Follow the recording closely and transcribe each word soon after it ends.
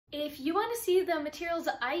If you want to see the materials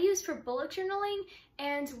that I use for bullet journaling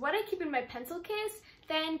and what I keep in my pencil case,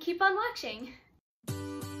 then keep on watching.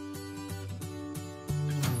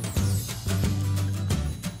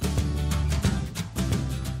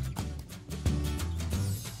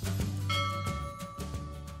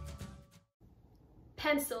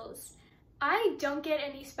 Pencils. I don't get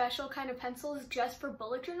any special kind of pencils just for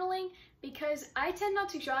bullet journaling because I tend not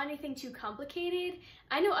to draw anything too complicated.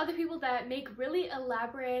 I know other people that make really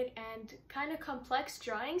elaborate and kind of complex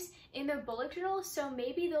drawings in their bullet journal, so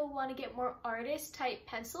maybe they'll want to get more artist type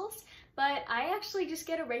pencils, but I actually just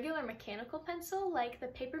get a regular mechanical pencil like the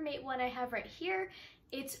Papermate one I have right here.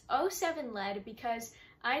 It's 07 lead because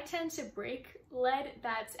I tend to break lead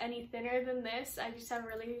that's any thinner than this. I just have a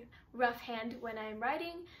really rough hand when I'm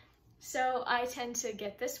writing. So I tend to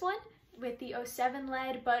get this one with the 07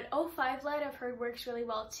 lead, but 05 lead I've heard works really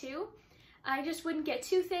well too. I just wouldn't get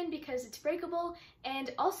too thin because it's breakable,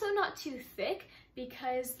 and also not too thick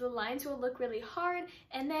because the lines will look really hard,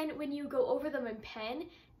 and then when you go over them in pen,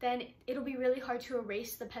 then it'll be really hard to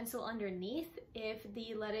erase the pencil underneath if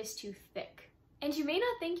the lead is too thick. And you may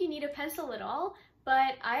not think you need a pencil at all,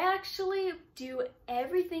 but I actually do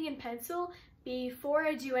everything in pencil before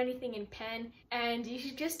I do anything in pen, and you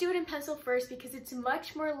should just do it in pencil first because it's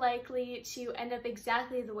much more likely to end up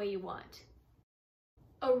exactly the way you want.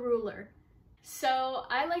 A ruler. So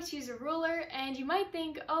I like to use a ruler, and you might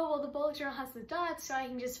think, oh well, the bullet journal has the dots so I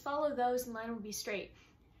can just follow those and the line will be straight.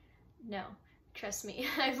 No, trust me,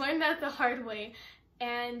 I've learned that the hard way.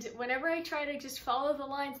 And whenever I try to just follow the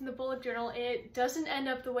lines in the bullet journal, it doesn't end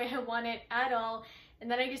up the way I want it at all. And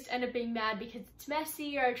then I just end up being mad because it's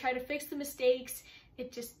messy, or I try to fix the mistakes.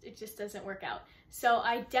 It just doesn't work out. So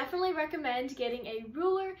I definitely recommend getting a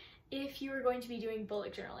ruler if you are going to be doing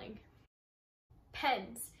bullet journaling.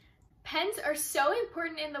 Pens. Pens are so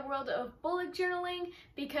important in the world of bullet journaling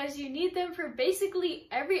because you need them for basically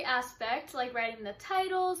every aspect, like writing the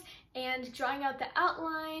titles and drawing out the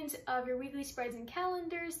outlines of your weekly spreads and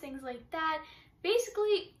calendars, things like that.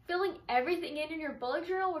 Basically, filling everything in your bullet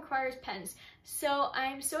journal requires pens. So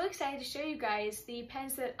I'm so excited to show you guys the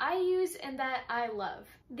pens that I use and that I love.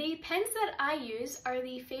 The pens that I use are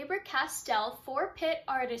the Faber-Castell 4-Pit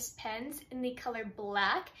Artist pens in the color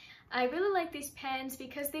black. I really like these pens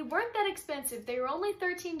because they weren't that expensive. They were only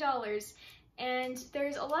 $13, and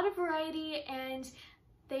there's a lot of variety, and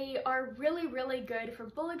they are really, really good for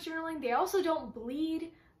bullet journaling. They also don't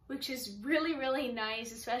bleed, which is really, really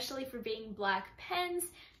nice, especially for being black pens.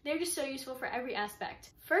 They're just so useful for every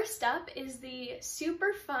aspect. First up is the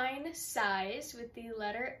super fine size with the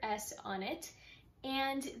letter S on it.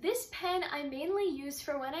 And this pen I mainly use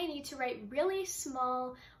for when I need to write really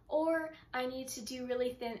small or I need to do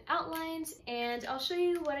really thin outlines, and I'll show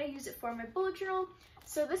you what I use it for in my bullet journal.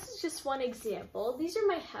 So this is just one example. These are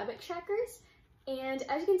my habit trackers, and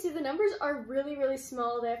as you can see, the numbers are really, really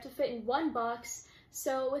small. They have to fit in one box.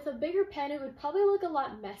 So with a bigger pen, it would probably look a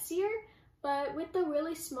lot messier, but with the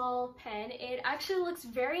really small pen, it actually looks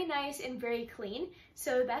very nice and very clean.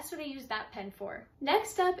 So that's what I use that pen for.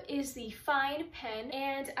 Next up is the fine pen,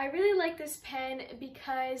 and I really like this pen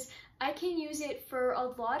because I can use it for a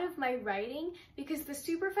lot of my writing, because the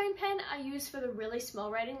super fine pen I use for the really small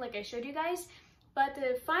writing like I showed you guys. But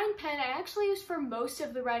the fine pen I actually use for most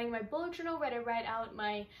of the writing in my bullet journal, where I write out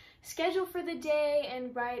my schedule for the day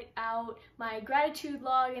and write out my gratitude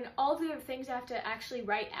log and all the other things I have to actually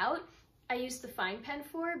write out. I use the fine pen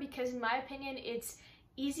for because in my opinion it's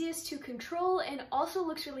easiest to control and also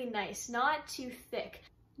looks really nice, not too thick.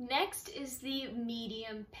 Next is the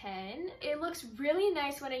medium pen. It looks really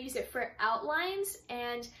nice when I use it for outlines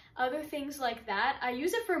and other things like that. I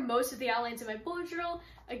use it for most of the outlines in my bullet journal.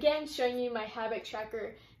 Again, showing you my habit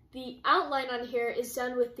tracker. The outline on here is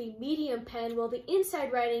done with the medium pen, while the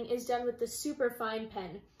inside writing is done with the super fine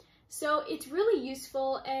pen. So it's really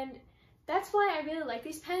useful, and that's why I really like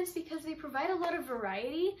these pens, because they provide a lot of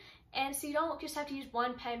variety, and so you don't just have to use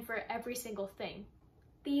one pen for every single thing.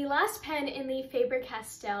 The last pen in the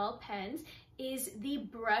Faber-Castell pens is the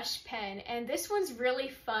brush pen, and this one's really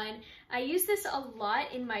fun. I use this a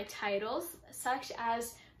lot in my titles, such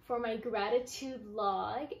as for my gratitude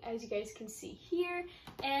log, as you guys can see here,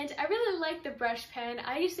 and I really like the brush pen.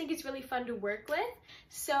 I just think it's really fun to work with,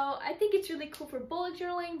 so I think it's really cool for bullet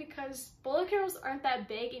journaling because bullet journals aren't that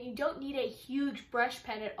big and you don't need a huge brush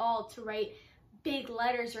pen at all to write big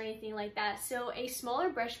letters or anything like that. So a smaller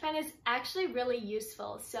brush pen is actually really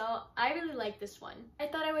useful. So I really like this one. I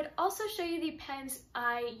thought I would also show you the pens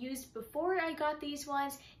I used before I got these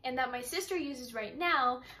ones and that my sister uses right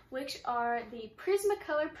now, which are the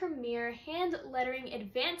Prismacolor Premier Hand Lettering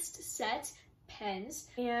Advanced Set pens,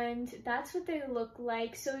 and that's what they look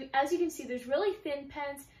like. So as you can see, there's really thin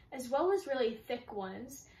pens as well as really thick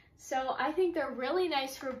ones. So I think they're really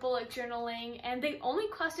nice for bullet journaling, and they only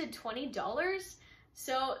costed $20.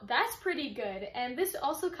 So that's pretty good. And this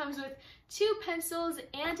also comes with 2 pencils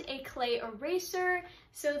and a clay eraser.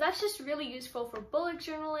 So that's just really useful for bullet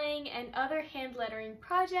journaling and other hand lettering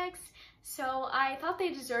projects. So I thought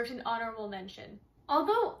they deserved an honorable mention.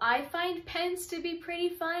 Although I find pens to be pretty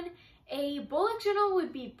fun, a bullet journal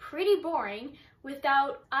would be pretty boring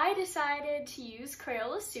without. I decided to use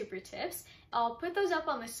Crayola Super Tips. I'll put those up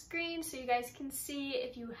on the screen so you guys can see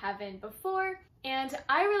if you haven't before. And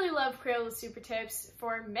I really love Crayola Super Tips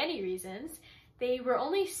for many reasons. They were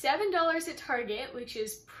only $7 at Target, which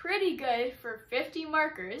is pretty good for 50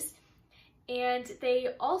 markers. And they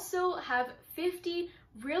also have 50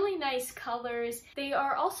 really nice colors. They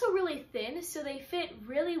are also really thin, so they fit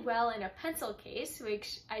really well in a pencil case,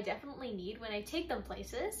 which I definitely need when I take them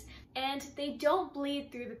places. And they don't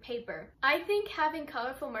bleed through the paper. I think having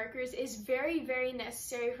colorful markers is very, very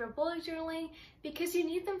necessary for bullet journaling because you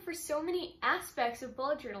need them for so many aspects of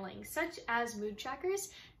bullet journaling, such as mood trackers.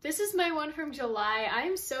 This is my one from July. I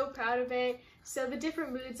am so proud of it. So the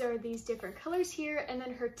different moods are these different colors here, and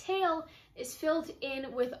then her tail is filled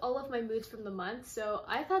in with all of my moods from the month. So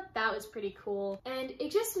I thought that was pretty cool. And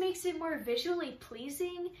it just makes it more visually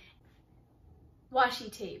pleasing.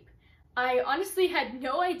 Washi tape. I honestly had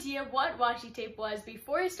no idea what washi tape was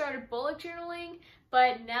before I started bullet journaling,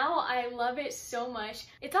 but now I love it so much.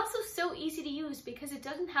 It's also so easy to use because it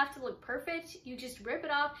doesn't have to look perfect. You just rip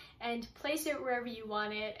it off and place it wherever you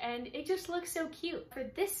want it, and it just looks so cute. For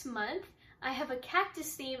this month, I have a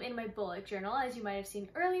cactus theme in my bullet journal, as you might have seen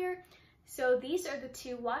earlier. So these are the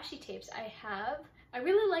 2 washi tapes I have. I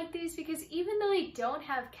really like these because even though they don't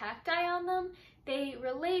have cacti on them, they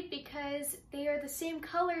relate because they are the same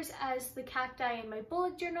colors as the cacti in my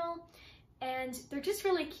bullet journal, and they're just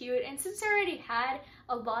really cute. And since I already had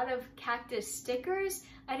a lot of cactus stickers,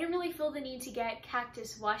 I didn't really feel the need to get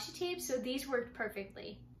cactus washi tape, so these worked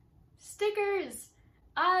perfectly. Stickers!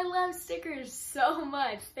 I love stickers so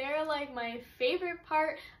much. They're like my favorite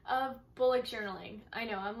part of bullet journaling. I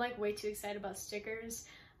know, I'm like way too excited about stickers.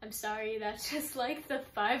 I'm sorry, that's just like the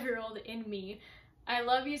 5-year-old in me. I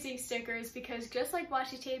love using stickers because just like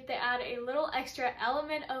washi tape, they add a little extra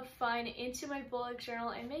element of fun into my bullet journal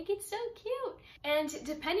and make it so cute. And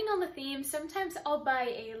depending on the theme, sometimes I'll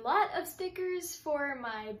buy a lot of stickers for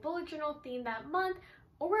my bullet journal theme that month,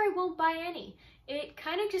 or I won't buy any. It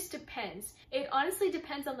kind of just depends. It honestly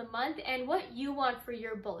depends on the month and what you want for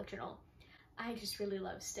your bullet journal. I just really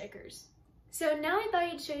love stickers. So now I thought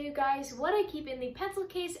I'd show you guys what I keep in the pencil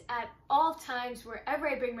case at all times wherever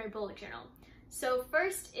I bring my bullet journal. So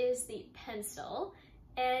first is the pencil,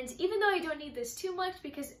 and even though I don't need this too much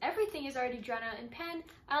because everything is already drawn out in pen,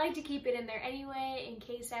 I like to keep it in there anyway in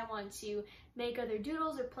case I want to make other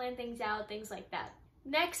doodles or plan things out, things like that.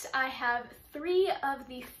 Next, I have 3 of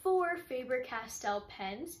the 4 Faber-Castell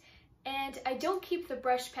pens, and I don't keep the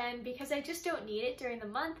brush pen because I just don't need it during the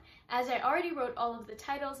month, as I already wrote all of the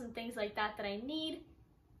titles and things like that that I need.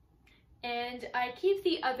 And I keep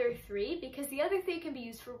the other 3 because the other 3 can be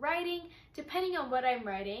used for writing depending on what I'm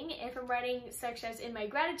writing. If I'm writing such as in my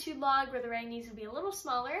gratitude log where the writing needs to be a little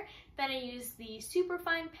smaller, then I use the super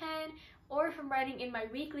fine pen, or if I'm writing in my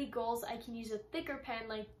weekly goals, I can use a thicker pen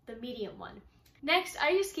like the medium one. Next,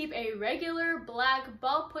 I just keep a regular black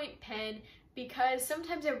ballpoint pen because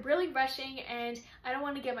sometimes I'm really rushing and I don't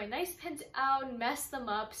want to get my nice pens out and mess them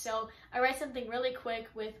up, so I write something really quick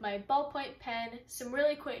with my ballpoint pen, some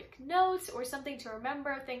really quick notes or something to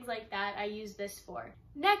remember, things like that I use this for.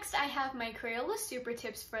 Next, I have my Crayola Super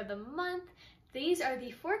Tips for the month. These are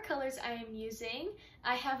the 4 colors I am using.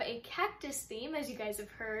 I have a cactus theme, as you guys have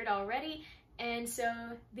heard already, and so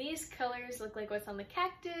these colors look like what's on the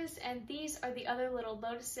cactus, and these are the other little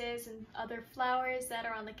lotuses and other flowers that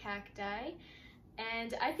are on the cacti.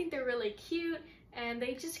 And I think they're really cute, and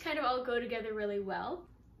they just kind of all go together really well.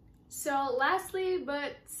 So lastly,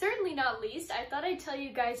 but certainly not least, I thought I'd tell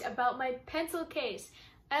you guys about my pencil case.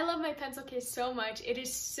 I love my pencil case so much. It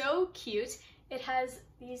is so cute. It has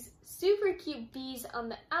these super cute bees on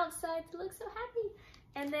the outside to look so happy.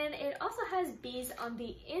 And then it also has bees on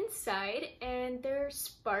the inside, and they're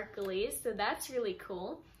sparkly, so that's really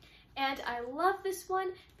cool. And I love this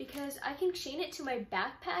one because I can chain it to my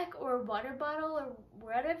backpack or water bottle or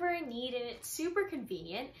whatever I need, and it's super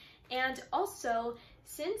convenient. And also,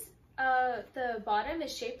 since the bottom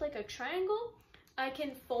is shaped like a triangle, I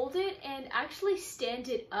can fold it and actually stand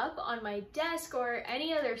it up on my desk or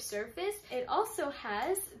any other surface. It also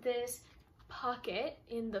has this pocket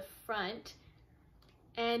in the front,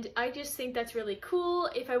 and I just think that's really cool.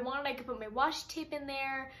 If I wanted, I could put my washi tape in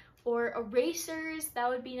there, or erasers, that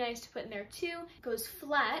would be nice to put in there too. It goes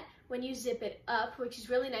flat when you zip it up, which is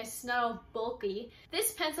really nice. It's not all bulky.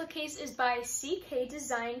 This pencil case is by CK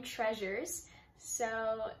Design Treasures.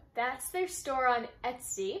 So that's their store on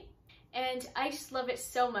Etsy, and I just love it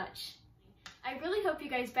so much. I really hope you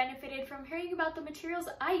guys benefited from hearing about the materials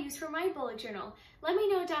I use for my bullet journal. Let me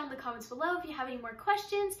know down in the comments below if you have any more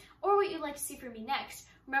questions or what you'd like to see from me next.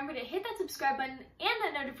 Remember to hit that subscribe button and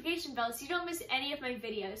that notification bell so you don't miss any of my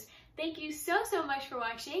videos. Thank you so much for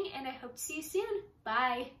watching, and I hope to see you soon.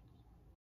 Bye!